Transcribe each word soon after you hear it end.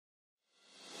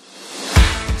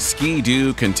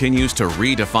Ski-Doo continues to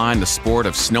redefine the sport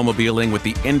of snowmobiling with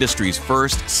the industry's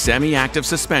first semi-active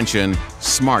suspension,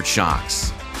 Smart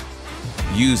Shox.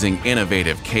 Using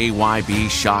innovative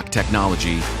KYB shock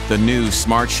technology, the new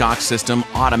Smart Shox system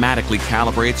automatically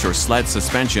calibrates your sled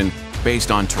suspension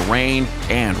based on terrain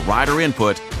and rider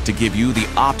input to give you the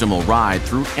optimal ride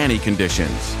through any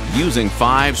conditions. Using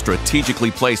 5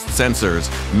 strategically placed sensors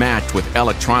matched with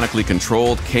electronically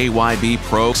controlled KYB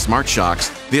Pro Smart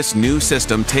Shox, this new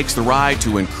system takes the ride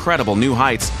to incredible new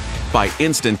heights by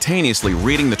instantaneously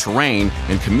reading the terrain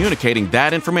and communicating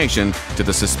that information to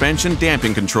the Suspension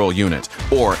Damping Control Unit,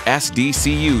 or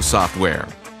SDCU software.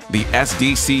 The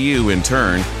SDCU, in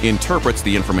turn, interprets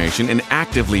the information and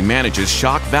actively manages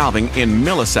shock valving in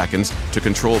milliseconds to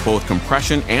control both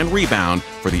compression and rebound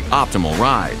for the optimal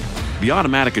ride. The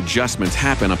automatic adjustments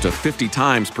happen up to 50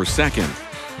 times per second.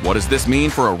 What does this mean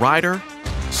for a rider?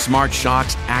 Smart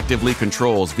Shox actively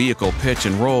controls vehicle pitch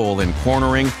and roll in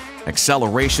cornering,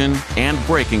 acceleration, and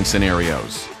braking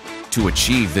scenarios. To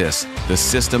achieve this, the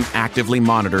system actively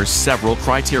monitors several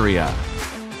criteria: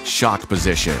 shock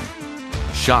position,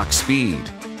 shock speed,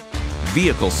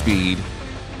 vehicle speed,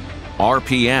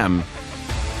 RPM,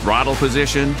 throttle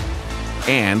position,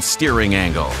 and steering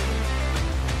angle.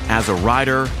 As a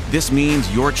rider, this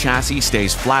means your chassis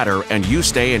stays flatter and you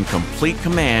stay in complete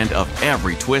command of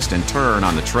every twist and turn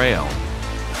on the trail.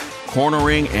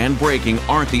 Cornering and braking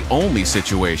aren't the only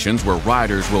situations where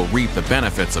riders will reap the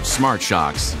benefits of Smart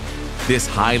Shox. This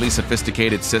highly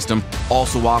sophisticated system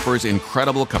also offers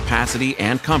incredible capacity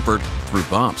and comfort through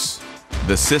bumps.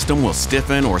 The system will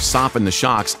stiffen or soften the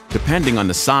shocks depending on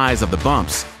the size of the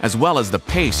bumps, as well as the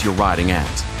pace you're riding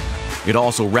at. It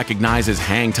also recognizes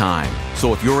hang time,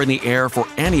 so if you're in the air for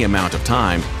any amount of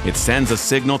time, it sends a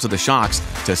signal to the shocks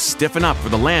to stiffen up for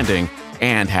the landing,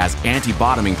 and has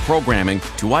anti-bottoming programming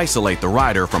to isolate the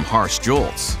rider from harsh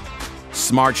jolts.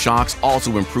 Smart Shox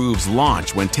also improves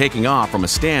launch when taking off from a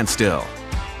standstill.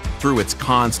 Through its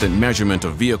constant measurement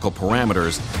of vehicle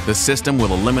parameters, the system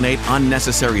will eliminate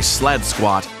unnecessary sled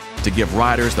squat to give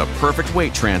riders the perfect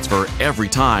weight transfer every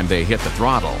time they hit the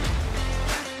throttle.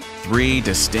 3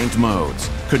 distinct modes,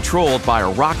 controlled by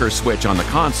a rocker switch on the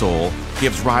console,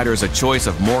 gives riders a choice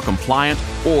of more compliant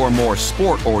or more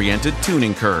sport-oriented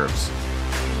tuning curves.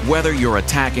 Whether you're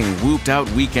attacking whooped-out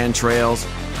weekend trails,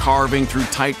 carving through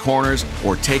tight corners,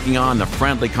 or taking on the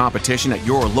friendly competition at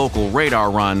your local radar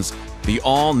runs, the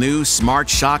all-new Smart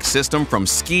Shox system from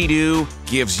Ski-Doo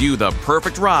gives you the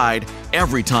perfect ride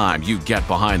every time you get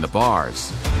behind the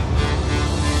bars.